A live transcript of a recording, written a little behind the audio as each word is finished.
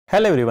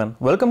Hello everyone,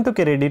 welcome to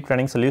CareerDeed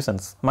Training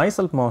Solutions.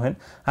 Myself Mohan.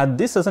 At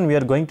this session we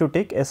are going to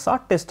take a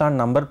short test on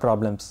number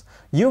problems.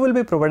 You will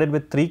be provided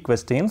with 3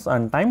 questions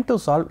and time to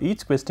solve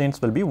each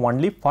questions will be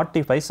only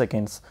 45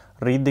 seconds.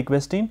 Read the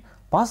question,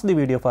 pause the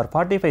video for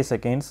 45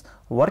 seconds,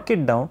 work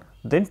it down,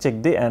 then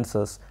check the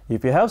answers.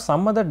 If you have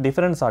some other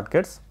different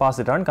shortcuts, pass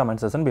it on comment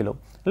section below.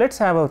 Let's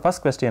have our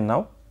first question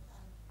now.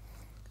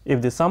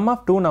 If the sum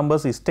of two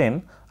numbers is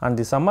 10 and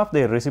the sum of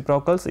their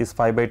reciprocals is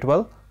 5 by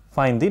 12,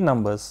 find the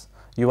numbers.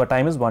 Your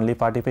time is only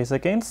 45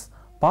 seconds.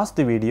 Pause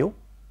the video,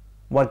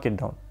 work it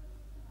down.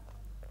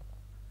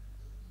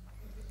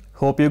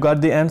 Hope you got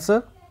the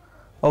answer.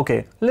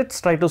 Okay, let's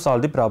try to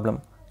solve the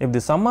problem. If the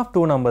sum of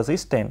two numbers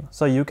is 10,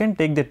 so you can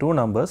take the two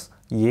numbers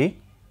a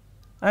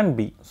and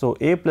b. So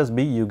a plus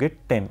b you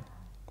get 10.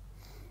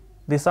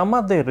 The sum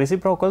of the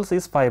reciprocals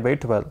is 5 by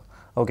 12.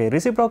 Okay,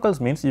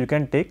 reciprocals means you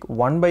can take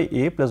 1 by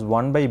a plus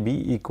 1 by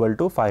b equal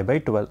to 5 by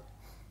 12.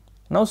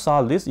 Now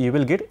solve this, you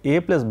will get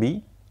a plus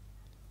b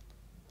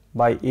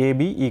by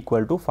AB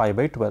equal to 5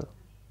 by 12.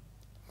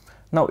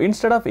 Now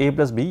instead of a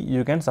plus b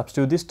you can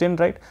substitute this 10,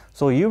 right?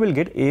 So you will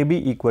get AB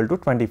equal to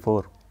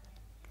 24.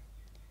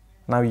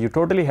 Now you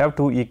totally have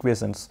two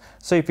equations.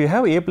 So if you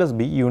have a plus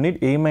b, you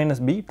need a minus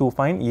b to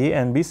find a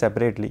and b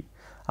separately.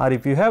 Or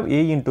if you have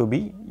a into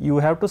b, you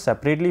have to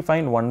separately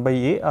find 1 by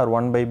a or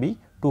 1 by b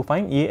to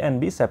find a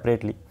and b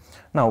separately.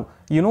 Now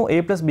you know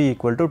a plus b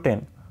equal to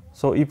 10.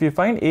 So if you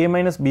find a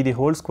minus b the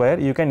whole square,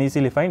 you can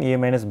easily find a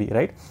minus b,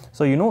 right?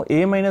 So you know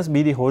a minus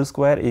b the whole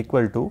square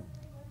equal to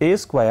a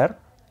square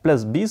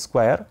plus b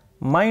square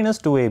minus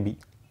 2ab.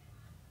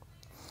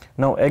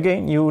 Now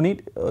again you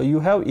need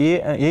you have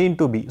a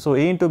into b. So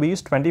a into b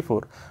is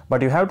 24,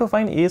 but you have to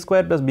find a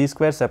square plus b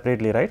square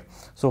separately, right?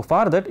 So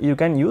for that you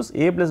can use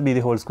a plus b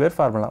the whole square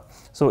formula.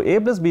 So a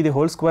plus b the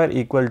whole square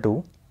equal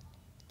to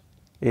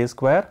a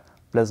square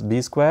plus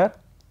b square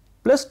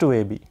plus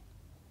 2ab.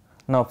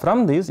 Now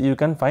from this you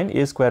can find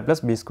a square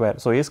plus b square.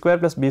 So a square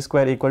plus b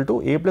square equal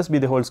to a plus b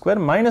the whole square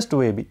minus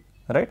 2ab,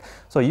 right?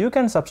 So you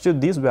can substitute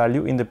this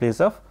value in the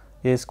place of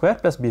a square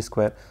plus b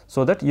square,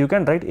 so that you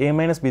can write a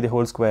minus b the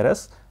whole square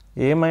as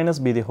a minus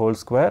b the whole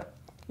square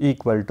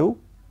equal to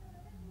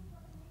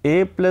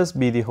a plus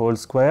b the whole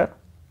square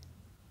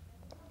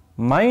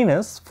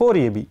minus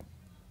 4ab.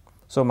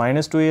 So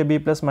minus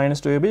 2ab plus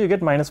minus 2ab you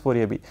get minus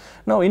 4ab.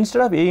 Now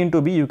instead of a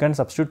into b you can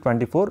substitute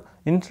 24.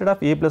 Instead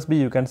of a plus b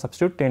you can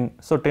substitute 10.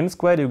 So 10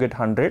 square you get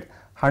 100.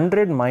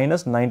 100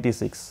 minus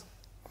 96.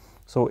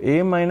 So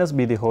a minus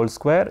b the whole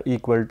square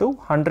equal to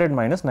 100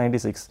 minus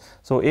 96.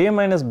 So a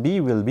minus b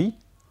will be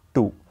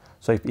 2.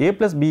 So if a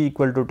plus b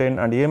equal to 10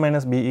 and a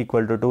minus b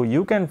equal to 2,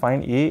 you can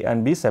find a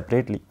and b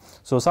separately.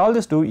 So solve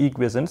these two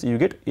equations, you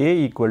get a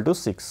equal to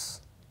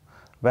 6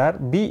 where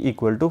b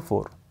equal to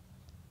 4.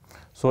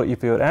 So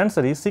if your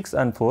answer is 6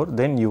 and 4,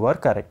 then you are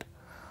correct.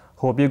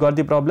 Hope you got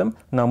the problem.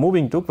 Now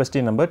moving to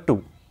question number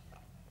 2.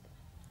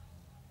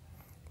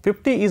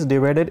 50 is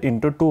divided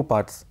into two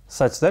parts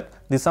such that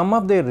the sum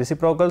of their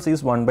reciprocals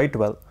is 1 by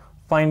 12.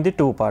 Find the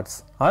two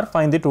parts or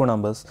find the two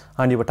numbers,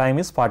 and your time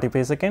is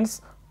 45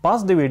 seconds.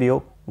 Pause the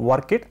video,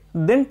 work it,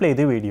 then play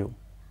the video.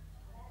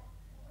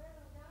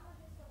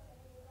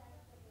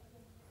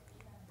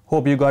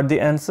 Hope you got the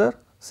answer.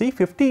 See,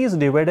 50 is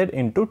divided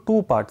into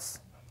two parts.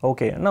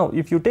 Okay, now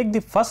if you take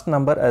the first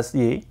number as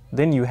a,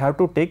 then you have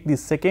to take the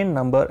second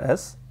number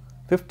as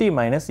 50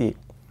 minus a.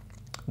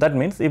 That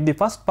means if the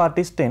first part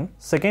is 10,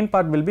 second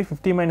part will be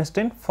 50 minus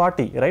 10,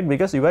 40, right?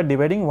 Because you are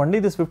dividing only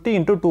this 50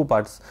 into two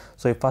parts.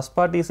 So if first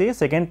part is a,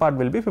 second part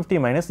will be 50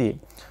 minus a.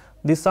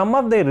 The sum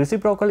of the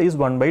reciprocal is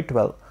 1 by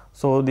 12.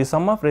 So the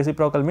sum of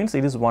reciprocal means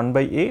it is 1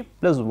 by a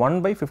plus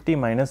 1 by 50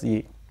 minus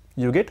a.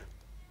 You get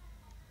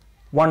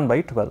 1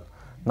 by 12.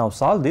 Now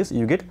solve this,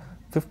 you get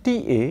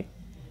 50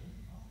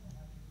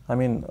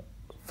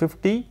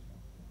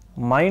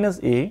 minus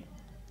a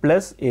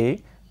plus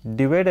a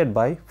divided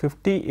by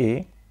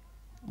 50a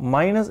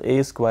minus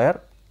a square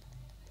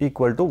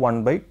equal to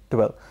 1 by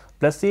 12.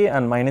 Plus a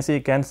and minus a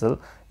cancel,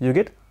 you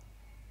get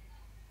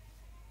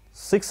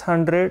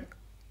 600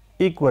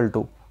 equal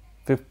to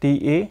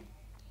 50a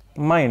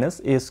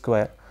minus a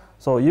square.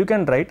 So you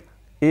can write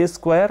a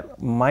square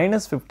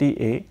minus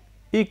 50a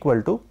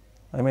equal to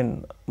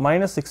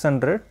minus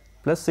 600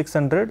 plus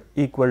 600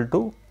 equal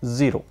to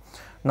 0.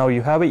 Now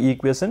you have an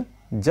equation,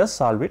 just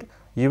solve it.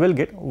 You will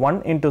get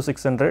 1 into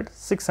 600,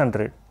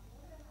 600.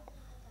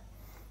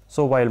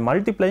 So while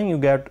multiplying you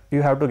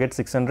have to get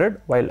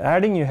 600, while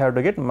adding you have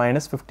to get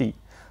minus 50.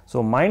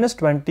 So minus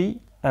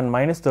 20 and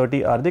minus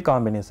 30 are the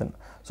combination.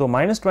 So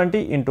minus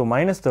 20 into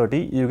minus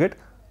 30 you get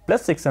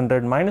plus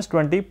 600, minus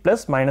 20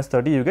 plus minus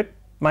 30 you get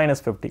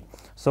minus 50.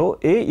 So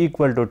a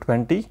equal to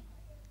 20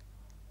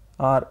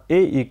 or a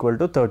equal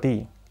to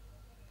 30.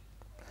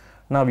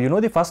 Now you know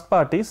the first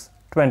part is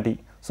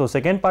 20. So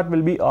second part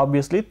will be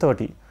obviously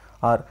 30,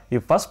 or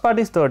if first part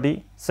is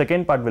 30,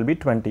 second part will be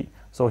 20.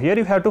 So here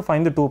you have to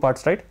find the two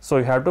parts, right? So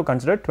you have to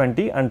consider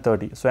 20 and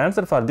 30. So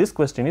answer for this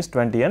question is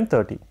 20 and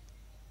 30.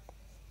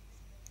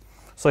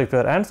 So if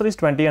your answer is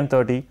 20 and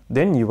 30,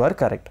 then you are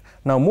correct.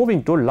 Now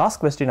moving to last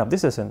question of the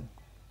session.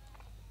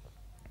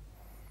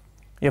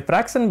 A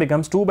fraction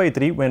becomes 2 by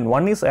 3 when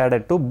 1 is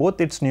added to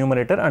both its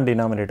numerator and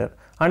denominator,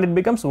 and it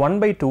becomes 1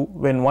 by 2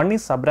 when 1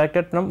 is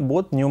subtracted from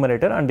both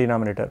numerator and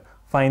denominator.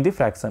 Find the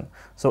fraction.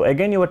 So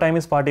again your time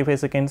is 45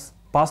 seconds.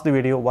 Pause the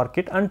video, work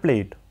it and play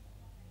it.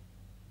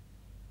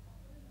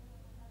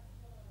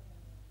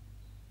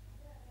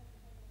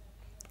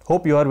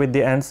 Hope you are with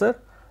the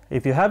answer.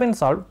 If you haven't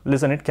solved,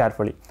 listen it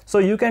carefully. So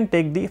you can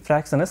take the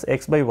fraction as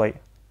x by y.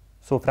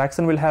 So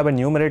fraction will have a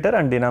numerator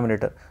and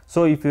denominator.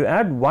 So if you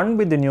add 1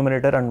 with the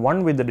numerator and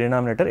 1 with the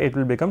denominator, it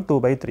will become 2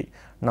 by 3.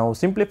 Now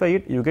simplify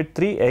it, you get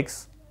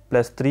 3x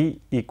plus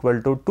 3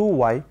 equal to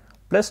 2y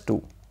plus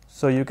 2.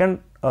 So you can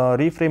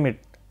reframe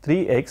it,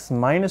 3x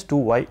minus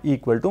 2y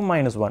equal to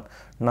minus 1.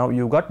 Now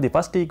you got the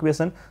first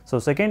equation. So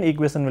second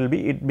equation will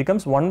be, it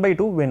becomes 1 by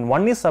 2 when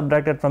 1 is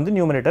subtracted from the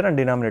numerator and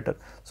denominator.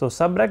 So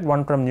subtract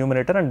 1 from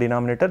numerator and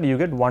denominator, you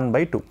get 1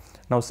 by 2.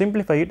 Now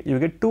simplify it, you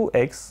get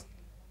 2x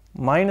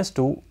minus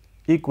 2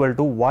 equal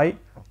to y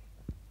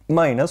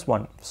minus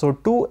 1. So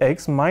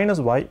 2x minus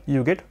y,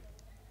 you get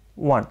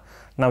 1.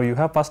 Now you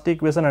have first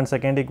equation and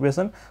second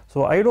equation.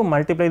 So I do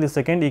multiply the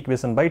second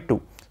equation by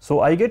 2.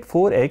 So I get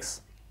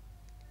 4x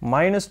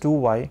minus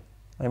 2y,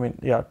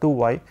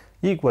 2y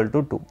equal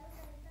to 2.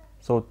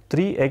 So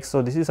 3x,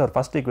 so this is our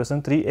first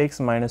equation,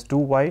 3x minus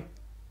 2y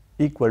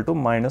equal to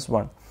minus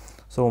 1.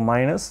 So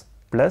minus,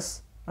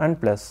 plus and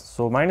plus.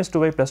 So minus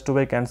 2y plus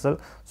 2y cancel.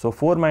 So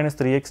 4 minus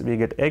 3x, we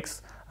get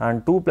x,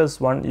 and 2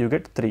 plus 1 you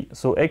get 3.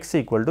 So x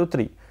equal to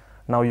 3.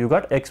 Now you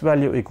got x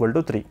value equal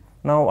to 3.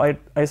 Now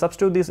I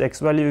substitute this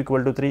x value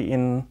equal to 3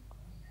 in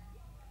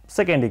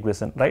second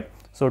equation, right?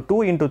 So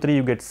 2 into 3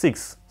 you get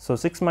 6. So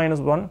 6 minus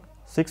 1,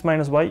 6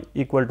 minus y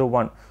equal to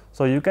 1.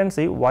 So you can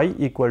say y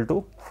equal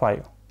to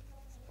 5.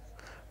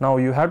 Now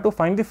you have to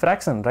find the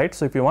fraction, right?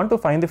 So if you want to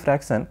find the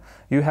fraction,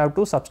 you have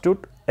to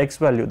substitute x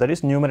value, that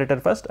is numerator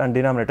first and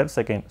denominator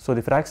second. So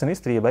the fraction is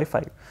 3 by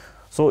 5.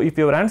 So if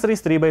your answer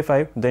is 3 by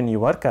 5, then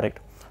you are correct.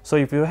 So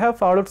if you have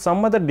followed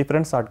some other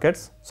different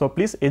shortcuts, so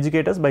please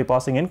educate us by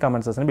passing in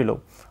comment section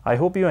below. I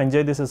hope you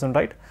enjoyed this lesson,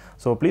 right?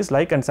 So please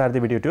like and share the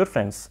video to your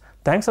friends.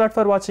 Thanks a lot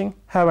for watching.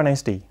 Have a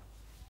nice day.